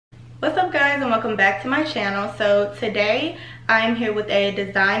What's up guys, and welcome back to my channel. So today I'm here with a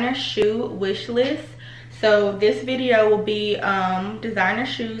designer shoe wish list. So this video will be designer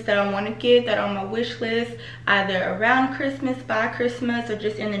shoes that I want to get that are on my wish list, either around Christmas, by Christmas, or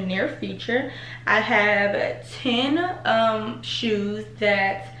just in the near future. I have 10 shoes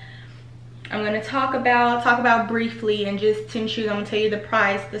that I'm going to talk about briefly, and just 10 shoes. I'm going to tell you the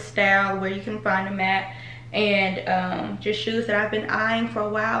price, the style, where you can find them at, and just shoes that I've been eyeing for a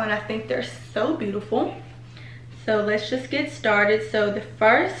while and I think they're so beautiful. So let's just get started. So the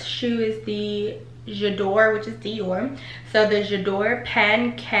first shoe is the J'adore, which is Dior. So the J'adore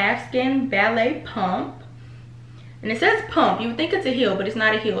patent calfskin ballet pump, and it says pump. You would think it's a heel, but it's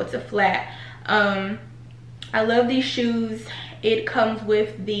not a heel, it's a flat. I love these shoes. It comes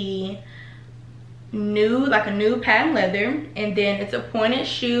with the new patent leather, and then it's a pointed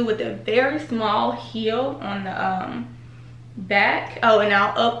shoe with a very small heel on the back. Oh, and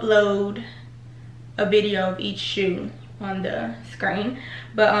I'll upload a video of each shoe on the screen.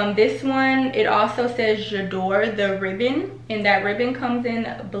 But this one, it also says J'adore, the ribbon, and that ribbon comes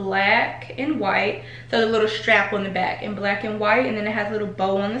in black and white. So the little strap on the back in black and white, and then it has a little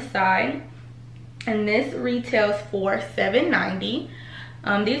bow on the side, and this retails for $7.90.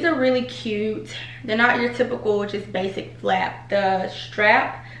 These are really cute. They're not your typical just basic flap. The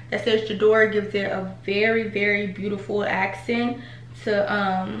strap that says J'adore gives it a very, very beautiful accent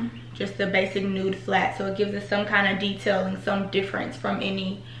to just the basic nude flat. So it gives it some kind of detail and some difference from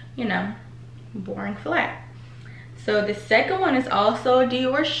any, you know, boring flat. So the second one is also a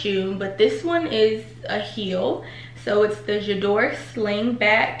Dior shoe, but this one is a heel. So it's the J'adore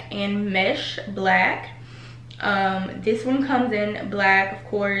slingback in mesh black. This one comes in black, of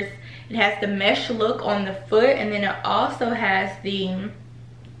course. It has the mesh look on the foot, and then it also has the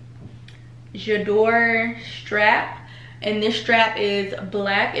J'adore strap, and this strap is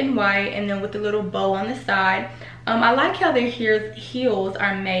black and white, and then with a little bow on the side. I like how their heels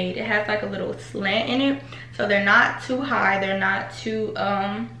are made. It has like a little slant in it, so they're not too high, they're not too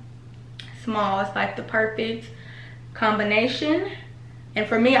small. It's like the perfect combination. And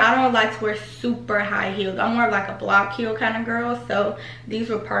for me, I don't like to wear super high heels. I'm more like a block heel kind of girl. So these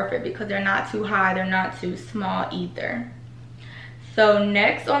were perfect because they're not too high, they're not too small either. So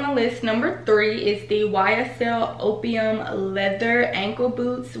next on the list, number 3 is the YSL Opium leather ankle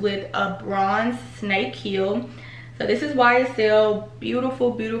boots with a bronze snake heel. So this is YSL,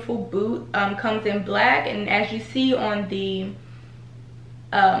 beautiful, beautiful boot. Comes in black, and as you see on the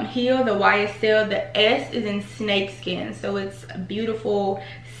heel, the YSL, the S is in snakeskin, so it's beautiful,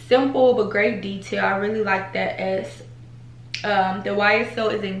 simple but great detail. I really like that S. The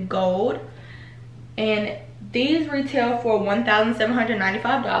YSL is in gold, and these retail for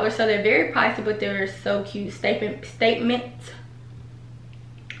 $1,795, so they're very pricey, but they're so cute. Statement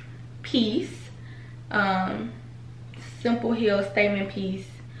piece, simple heel, statement piece.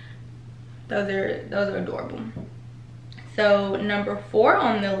 Those are adorable. So number 4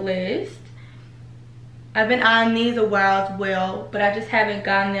 on the list, I've been eyeing these a while as well, but I just haven't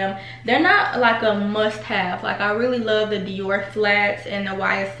gotten them. They're not like a must-have. Like, I really love the Dior flats and the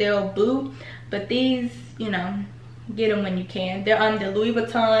YSL boot, but these, you know, get them when you can. They're on the Louis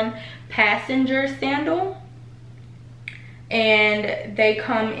Vuitton passenger sandal, and they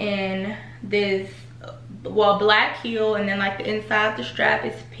come in this, well, black heel, and then like the inside the strap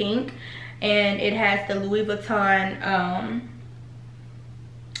is pink, and it has the Louis Vuitton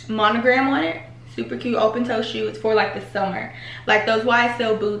monogram on it. Super cute open toe shoe. It's for like the summer. Like those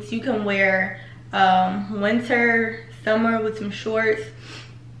YSL boots you can wear winter, summer with some shorts.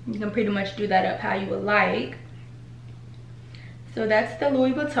 You can pretty much do that up how you would like. So that's the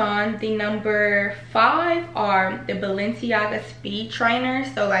Louis Vuitton. The number 5 are the Balenciaga speed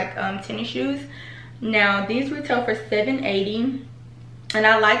trainers, so like tennis shoes. Now these retail for $7.80. And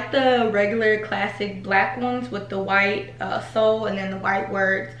I like the regular classic black ones with the white sole and then the white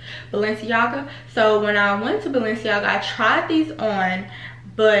words Balenciaga. So when I went to Balenciaga, I tried these on,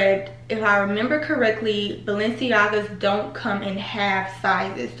 but if I remember correctly, Balenciagas don't come in half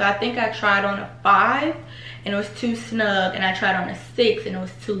sizes. So I think I tried on a 5 and it was too snug, and I tried on a 6 and it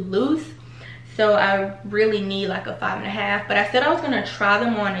was too loose. So I really need like a 5.5. But I said I was gonna try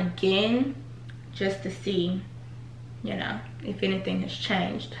them on again just to see, you know, if anything has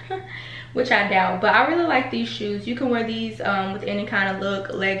changed, which I doubt. But I really like these shoes. You can wear these with any kind of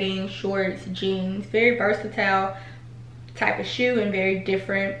look, leggings, shorts, jeans. Very versatile type of shoe and very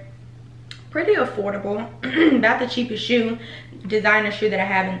different. Pretty affordable. About the cheapest shoe, designer shoe that I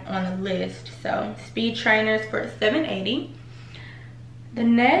have on the list. So speed trainers for $7.80. The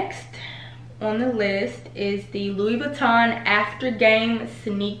next on the list is the Louis Vuitton After Game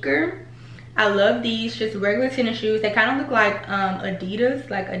sneaker. I love these, just regular tennis shoes. They kind of look like Adidas,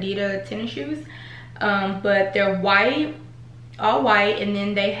 like Adidas tennis shoes, but they're white, all white, and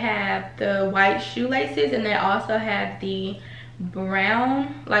then they have the white shoelaces, and they also have the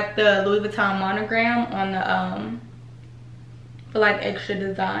brown, like the Louis Vuitton monogram on the for like extra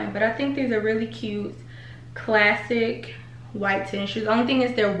design. But I think these are really cute, classic white tennis shoes. The only thing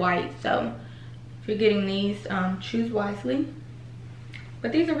is they're white, so if you're getting these, choose wisely.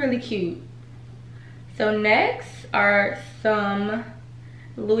 But these are really cute. So next are some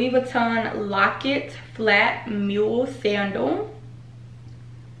Louis Vuitton Locket Flat Mule Sandal.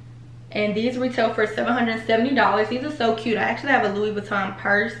 And these retail for $770. These are so cute. I actually have a Louis Vuitton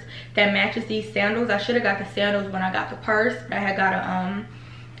purse that matches these sandals. I should have got the sandals when I got the purse, but I had got a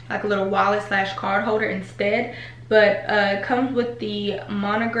like a little wallet slash card holder instead. But it comes with the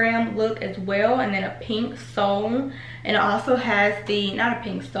monogram look as well, and then a pink sole. And it also has the, not a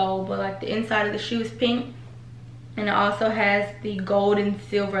pink sole, but like the inside of the shoe is pink. And it also has the gold and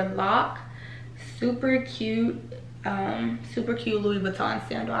silver lock. Super cute Louis Vuitton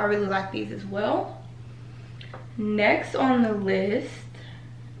sandal. I really like these as well. Next on the list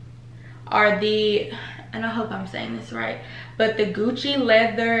are the, and I hope I'm saying this right, but the Gucci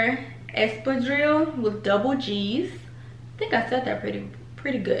leather espadrille with double G's. I think I said that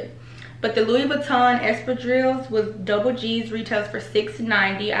pretty good. But the Louis Vuitton espadrilles with double G's retails for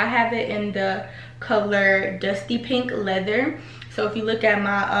 $690. I have it in the color dusty pink leather. So if you look at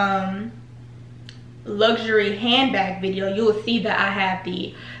my luxury handbag video, you will see that I have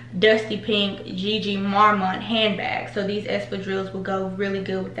the dusty pink Gigi Marmont handbag. So these espadrilles will go really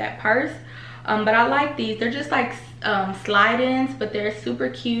good with that purse. But I like these. They're just like slide-ins, but they're super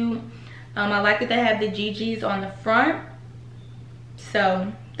cute. I like that they have the GGs on the front,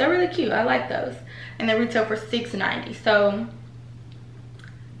 so they're really cute. I like those, and they retail for $690. So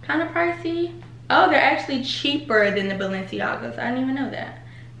kind of pricey. Oh, they're actually cheaper than the Balenciagas. I didn't even know that.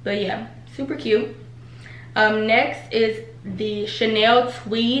 But yeah, super cute. Next is the Chanel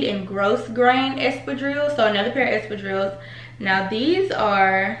tweed and gross grain espadrille. So another pair of espadrilles. Now these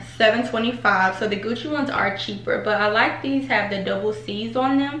are $725, so the Gucci ones are cheaper, but I like these have the double C's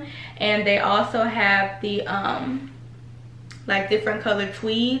on them, and they also have the like different colored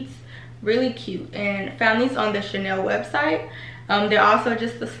tweeds. Really cute, and found these on the Chanel website. They're also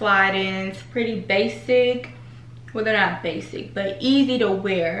just the slide-ins, pretty basic. Well, they're not basic, but easy to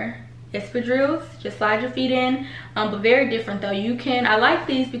wear espadrilles. Just slide your feet in, but very different though. You can, I like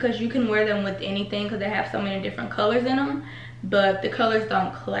these because you can wear them with anything because they have so many different colors in them, but the colors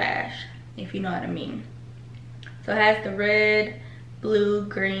don't clash, if you know what I mean. So it has the red, blue,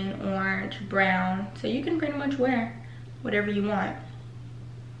 green, orange, brown, so you can pretty much wear whatever you want.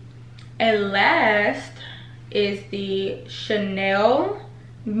 And last is the Chanel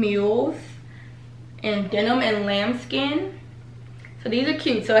mules in denim and lambskin. So these are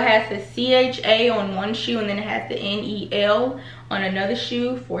cute. So it has the CHA on one shoe, and then it has the NEL on another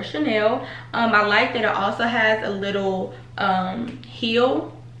shoe for Chanel. I like that it also has a little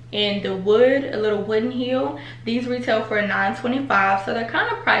heel in the wood, a little wooden heel. These retail for $925, so they're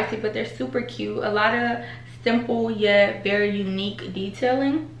kind of pricey, but they're super cute. A lot of simple yet very unique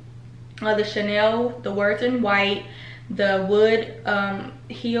detailing. The Chanel, the words in white, the wood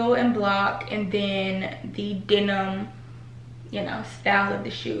heel and block, and then the denim, you know, style of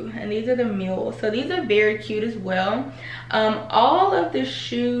the shoe. And these are the mules, so these are very cute as well. All of the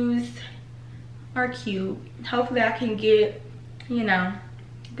shoes are cute. Hopefully I can get, you know,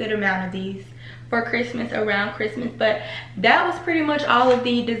 a good amount of these for Christmas, around Christmas. But that was pretty much all of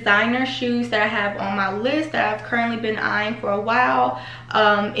the designer shoes that I have on my list that I've currently been eyeing for a while.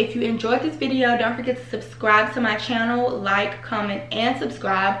 If you enjoyed this video, don't forget to subscribe to my channel, like, comment, and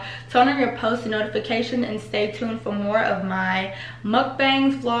subscribe. Turn on your post notifications and stay tuned for more of my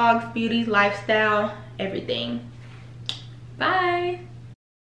mukbangs, vlogs, beauty, lifestyle, everything. Bye.